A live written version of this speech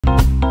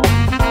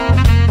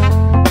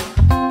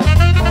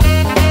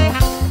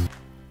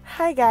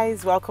Hi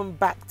guys, welcome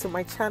back to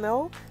my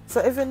channel. So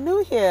if you're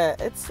new here,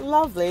 it's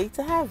lovely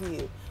to have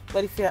you.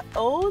 But if you're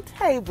old,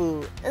 hey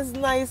boo, it's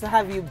nice to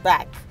have you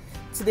back.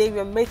 Today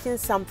we're making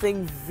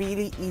something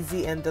really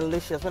easy and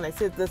delicious. When I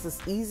say this is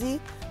easy,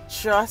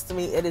 trust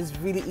me, it is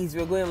really easy.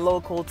 We're going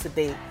local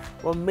today.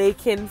 We're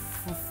making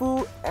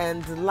fufu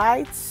and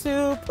light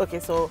soup. Okay,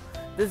 so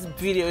this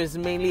video is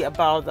mainly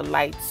about the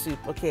light soup.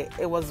 Okay,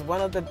 it was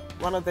one of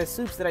the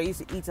soups that I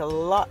used to eat a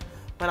lot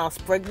when I was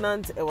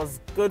pregnant. It was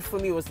good for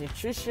me. It was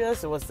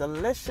nutritious. It was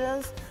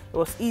delicious. It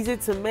was easy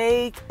to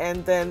make,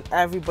 and then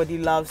everybody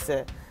loves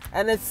it.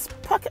 And it's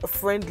pocket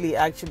friendly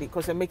actually,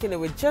 because we're making it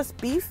with just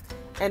beef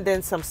and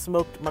then some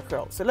smoked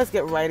mackerel. So let's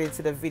get right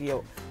into the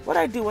video. What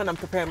I do when I'm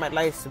preparing my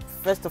light soup,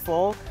 first of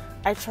all,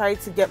 I try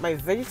to get my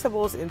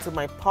vegetables into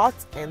my pot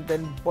and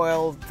then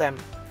boil them.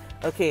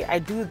 Okay, I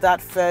do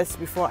that first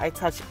before I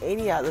touch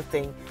any other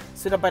thing,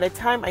 so that by the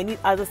time I need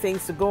other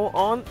things to go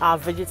on, our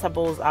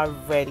vegetables are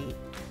ready.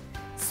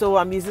 So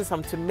I'm using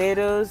some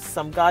tomatoes,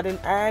 some garden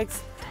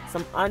eggs,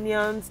 some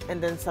onions,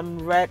 and then some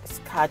red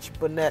scotch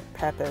bonnet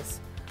peppers.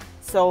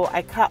 So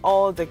I cut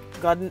all the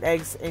garden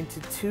eggs into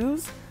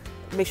twos.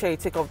 Make sure you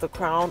take off the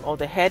crown or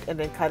the head and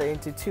then cut it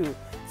into two.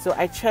 So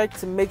I check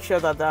to make sure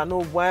that there are no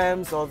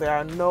worms or there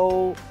are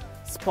no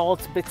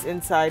spoiled bits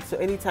inside. So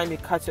anytime you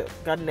cut your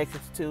garden eggs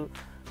into two,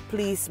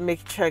 please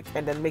check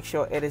and then make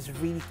sure it is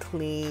really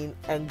clean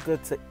and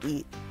good to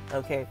eat.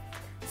 Okay,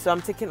 so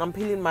I'm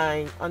peeling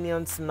my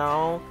onions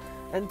now.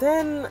 And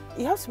then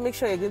you have to make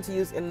sure you're going to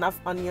use enough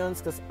onions,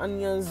 because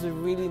onions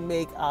really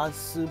make our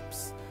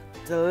soups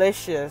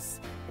delicious.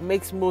 It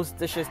makes most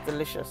dishes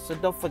delicious. So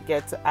don't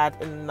forget to add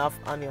enough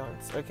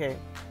onions, okay?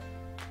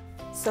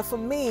 So for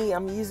me,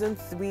 I'm using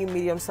 3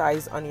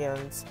 medium-sized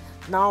onions.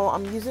 Now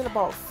I'm using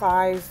about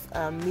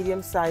 5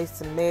 medium-sized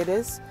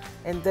tomatoes.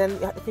 And then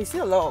you can see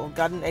a lot of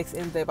garden eggs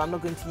in there, but I'm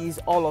not going to use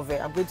all of it.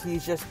 I'm going to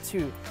use just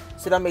 2.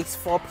 So that makes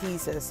 4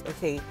 pieces,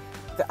 okay?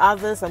 The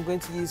others I'm going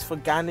to use for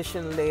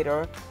garnishing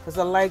later, because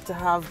I like to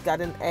have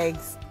garden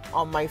eggs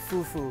on my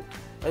fufu.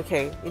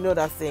 Okay, you know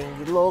that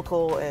thing,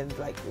 local and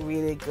like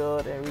really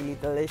good and really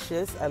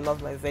delicious. I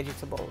love my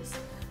vegetables.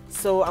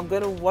 So I'm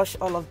going to wash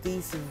all of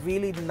these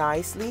really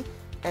nicely,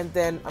 and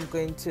then I'm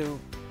going to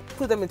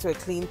put them into a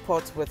clean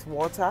pot with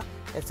water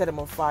and set them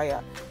on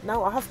fire.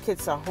 Now I have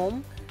kids at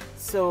home,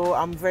 so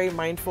I'm very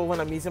mindful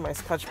when I'm using my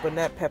scotch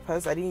bonnet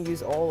peppers. I didn't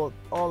use all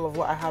of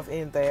what I have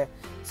in there.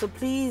 So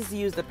please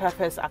use the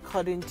peppers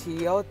according to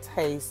your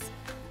taste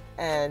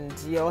and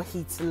your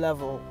heat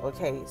level.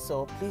 Okay,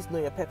 so please know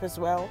your peppers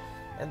well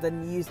and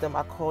then use them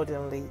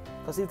accordingly.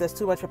 Because if there's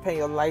too much pepper in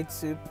your light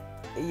soup,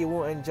 you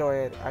won't enjoy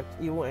it.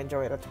 You won't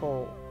enjoy it at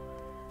all.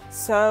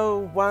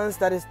 So once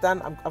that is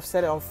done, I've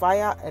set it on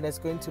fire and it's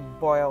going to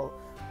boil.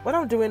 What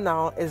I'm doing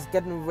now is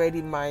getting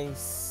ready my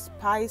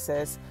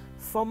spices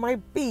for my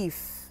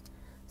beef.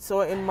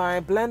 So in my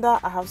blender,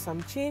 I have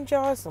some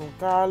ginger, some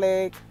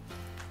garlic.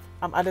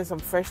 I'm adding some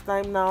fresh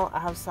thyme now. I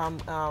have some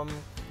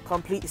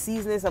complete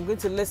seasonings. I'm going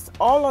to list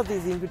all of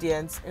these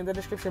ingredients in the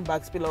description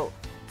box below.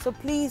 So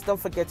please don't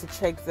forget to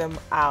check them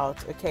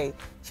out. Okay,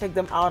 check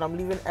them out. I'm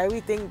leaving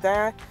everything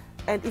there.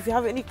 And if you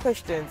have any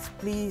questions,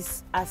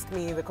 please ask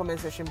me in the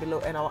comment section below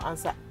and I'll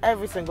answer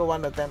every single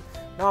one of them.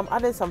 Now I'm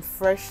adding some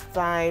fresh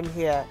thyme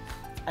here.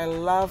 I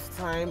love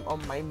thyme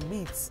on my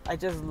meats. I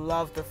just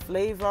love the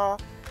flavor,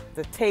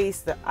 the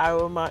taste, the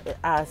aroma it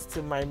adds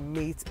to my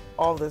meat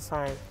all the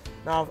time.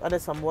 Now I've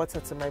added some water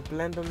to my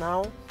blender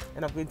now,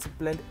 and I'm going to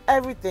blend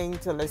everything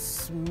till it's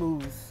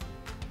smooth.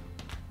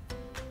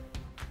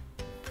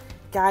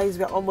 Guys,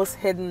 we're almost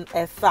hitting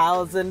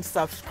 1,000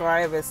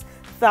 subscribers.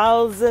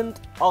 1,000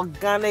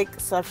 organic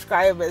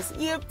subscribers.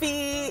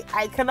 Yippee!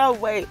 I cannot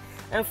wait.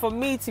 And for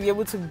me to be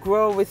able to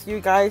grow with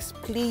you guys,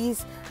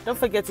 please don't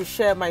forget to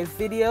share my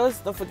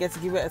videos. Don't forget to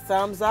give it a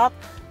thumbs up.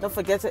 Don't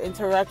forget to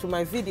interact with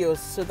my videos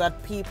so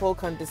that people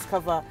can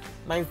discover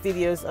my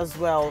videos as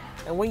well.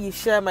 And when you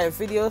share my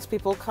videos,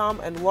 people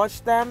come and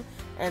watch them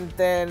and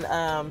then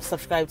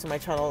subscribe to my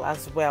channel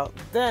as well.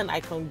 Then I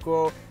can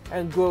grow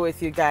and grow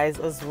with you guys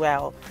as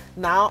well.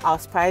 Now our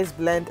spice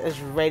blend is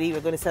ready.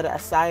 We're going to set it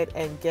aside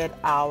and get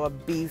our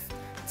beef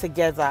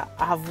together.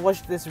 I have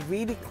washed this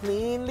really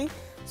cleanly.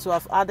 So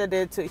I've added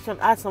it to, you can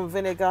add some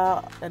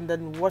vinegar and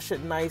then wash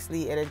it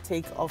nicely and then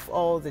take off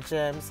all the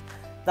germs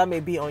that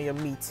may be on your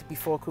meat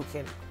before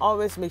cooking.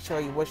 Always make sure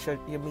you wash your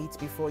meat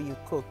before you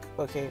cook,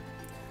 okay?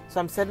 So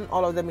I'm setting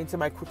all of them into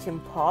my cooking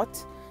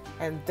pot,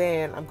 and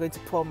then I'm going to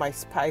pour my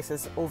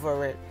spices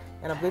over it.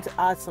 And I'm going to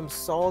add some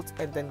salt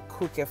and then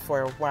cook it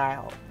for a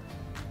while.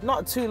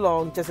 Not too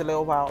long, just a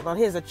little while. Now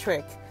here's a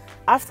trick.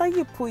 After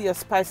you put your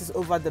spices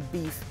over the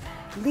beef,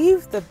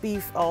 leave the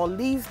beef or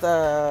leave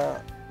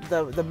the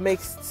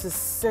mix to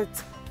sit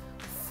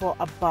for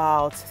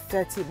about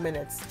 30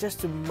 minutes just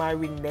to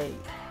marinate.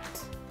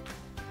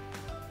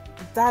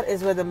 That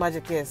is where the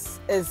magic is.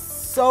 It's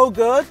so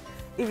good.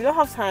 If you don't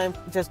have time,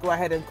 just go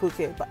ahead and cook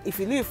it. But if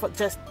you leave for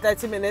just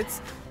 30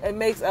 minutes, it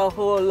makes a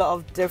whole lot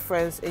of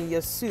difference in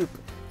your soup.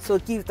 So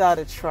give that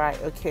a try,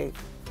 okay?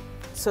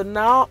 So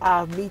now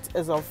our meat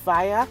is on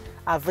fire.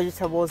 Our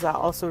vegetables are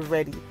also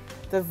ready.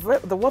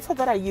 The water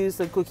that I use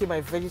in cooking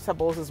my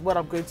vegetables is what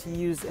I'm going to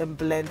use in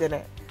blending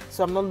it.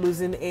 So I'm not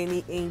losing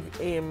any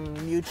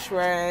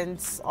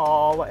nutrients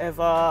or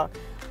whatever.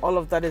 All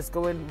of that is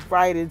going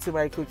right into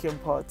my cooking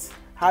pot.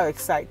 How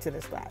exciting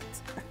is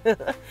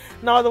that?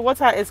 Now the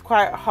water is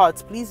quite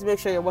hot. Please make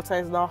sure your water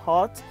is not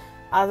hot.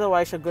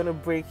 Otherwise you're going to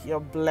break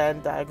your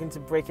blender. You're going to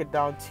break it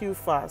down too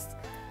fast.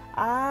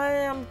 I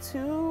am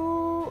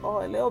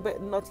a little bit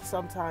nutty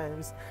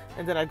sometimes,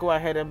 and then I go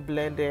ahead and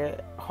blend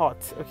it hot.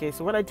 Okay,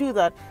 so when I do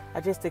that,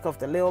 I just take off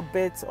the little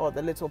bit or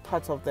the little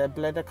part of the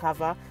blender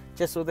cover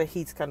just so the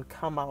heat can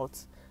come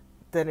out.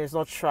 Then it's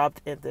not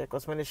trapped in there,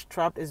 because when it's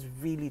trapped, it's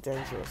really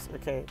dangerous.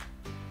 Okay,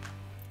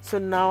 so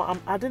now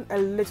I'm adding a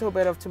little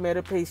bit of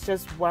tomato paste,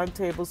 just 1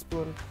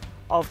 tablespoon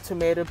of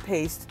tomato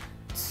paste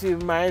to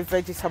my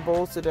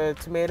vegetables, to the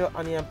tomato,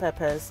 onion,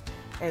 peppers.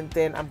 And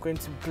then I'm going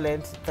to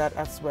blend that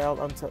as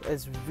well until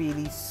it's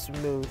really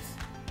smooth.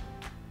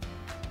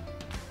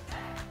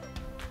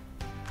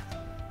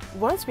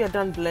 Once we are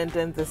done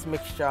blending this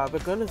mixture, we're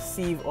going to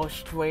sieve or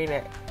strain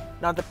it.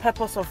 Now the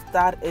purpose of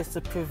that is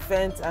to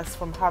prevent us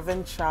from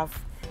having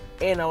chaff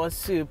in our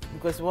soup,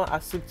 because we want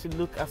our soup to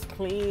look as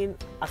clean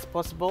as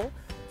possible,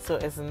 so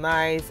it's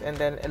nice and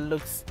then it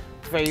looks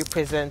very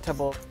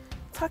presentable.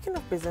 Talking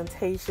of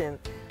presentation,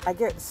 I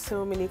get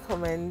so many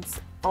comments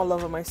all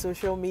over my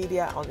social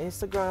media, on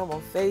Instagram,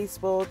 on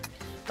Facebook.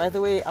 By the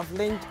way, I've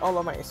linked all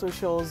of my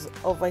socials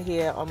over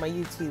here on my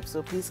YouTube,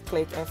 so please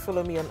click and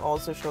follow me on all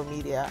social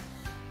media.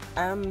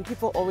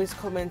 People always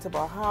comment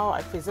about how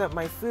I present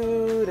my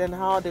food and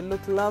how they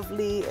look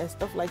lovely and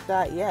stuff like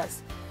that.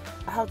 Yes,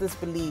 I have this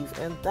belief,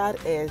 and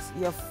that is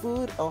your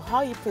food, or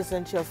how you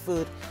present your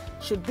food,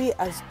 should be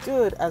as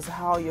good as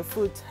how your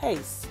food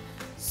tastes.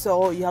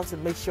 So you have to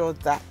make sure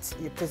that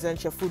you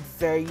present your food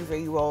very,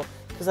 very well,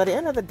 because at the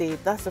end of the day,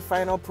 that's the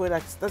final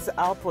product, that's the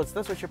output,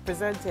 that's what you're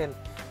presenting.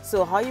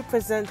 So how you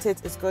present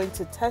it is going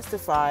to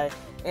testify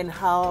in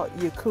how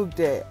you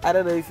cooked it. I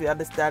don't know if you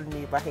understand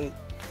me, but hey,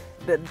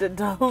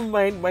 don't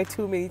mind my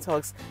too many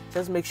talks.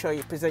 Just make sure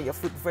you present your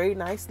food very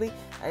nicely.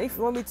 And if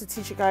you want me to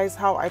teach you guys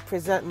how I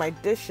present my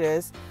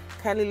dishes,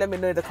 kindly let me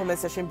know in the comment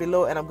section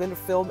below, and I'm going to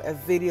film a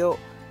video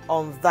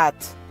on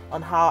that,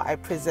 on how I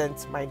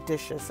present my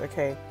dishes.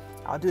 Okay,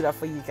 I'll do that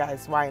for you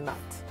guys. Why not?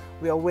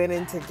 We are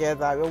winning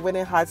together. We're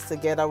winning hearts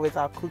together with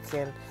our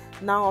cooking.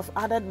 Now I've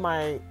added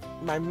my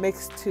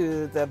mix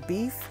to the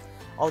beef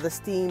or the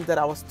steam that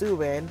I was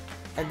doing,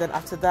 and then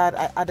after that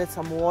I added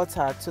some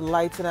water to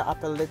lighten it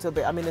up a little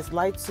bit. I mean, it's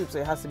light soup, so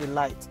it has to be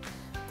light.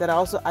 Then I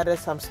also added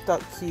some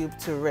stock cube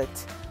to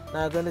it.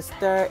 Now I'm going to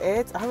stir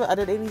it. I haven't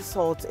added any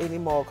salt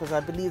anymore, because I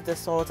believe the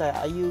salt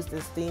I used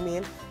in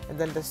steaming, and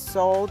then the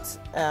salt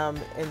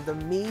in the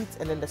meat,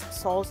 and then the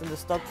salt in the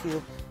stock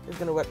cube is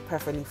going to work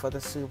perfectly for the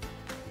soup.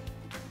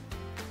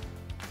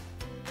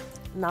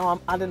 Now I'm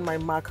adding my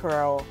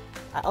mackerel.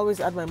 I always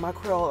add my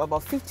mackerel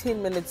about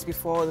 15 minutes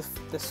before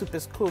the soup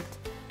is cooked,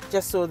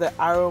 just so the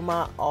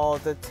aroma or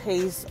the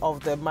taste of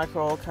the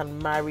mackerel can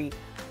marry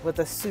with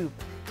the soup.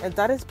 And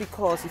that is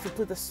because if you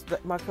put the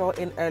mackerel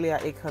in earlier,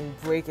 it can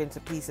break into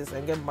pieces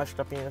and get mashed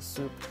up in your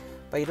soup.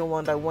 But you don't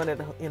want that, want it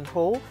in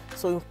whole.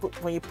 So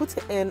when you put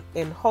it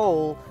in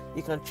whole,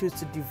 you can choose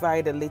to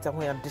divide it later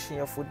when you're dishing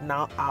your food.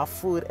 Now our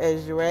food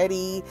is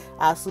ready.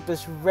 Our soup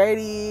is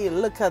ready.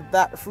 Look at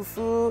that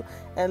fufu,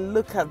 and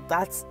look at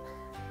that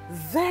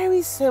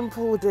very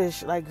simple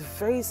dish, like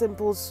very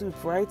simple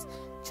soup, right?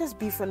 Just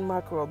beef and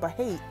mackerel, but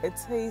hey, it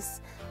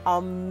tastes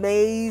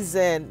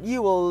amazing.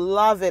 You will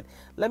love it.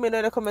 Let me know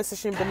in the comment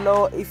section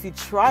below if you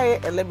try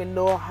it, and let me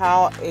know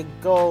how it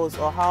goes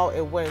or how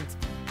it went.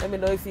 Let me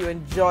know if you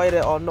enjoyed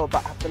it or not,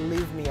 but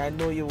believe me, I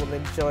know you will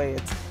enjoy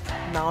it.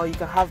 Now you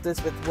can have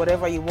this with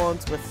whatever you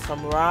want, with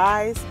some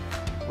rice,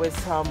 with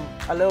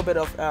a little bit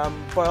of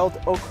boiled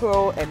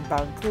okra and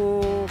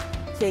banku,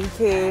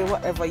 kenke,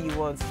 whatever you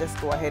want. Just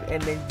go ahead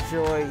and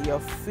enjoy your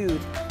food.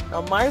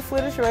 Now my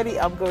food is ready.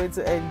 I'm going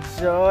to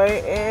enjoy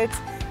it.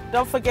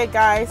 Don't forget,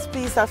 guys,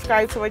 please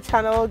subscribe to my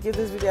channel, give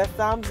this video a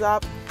thumbs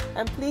up,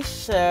 and please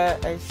share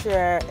and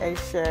share and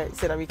share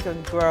so that we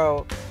can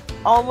grow.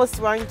 Almost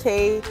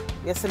 1K.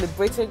 We are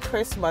celebrating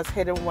Christmas,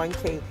 hitting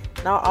 1K.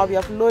 Now I'll be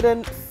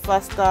uploading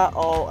faster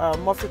or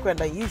more frequent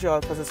than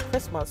usual, because it's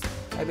Christmas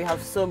and we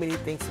have so many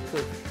things to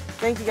cook.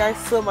 Thank you guys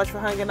so much for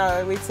hanging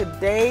out with me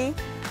today.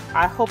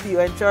 I hope you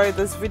enjoyed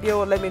this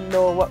video. Let me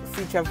know what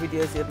future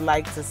videos you'd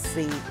like to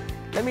see.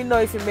 Let me know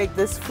if you make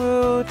this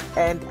food,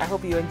 and I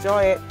hope you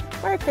enjoy it.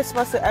 Merry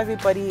Christmas to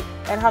everybody,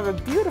 and have a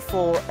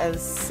beautiful and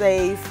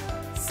safe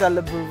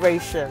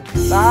celebration.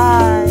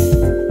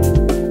 Bye.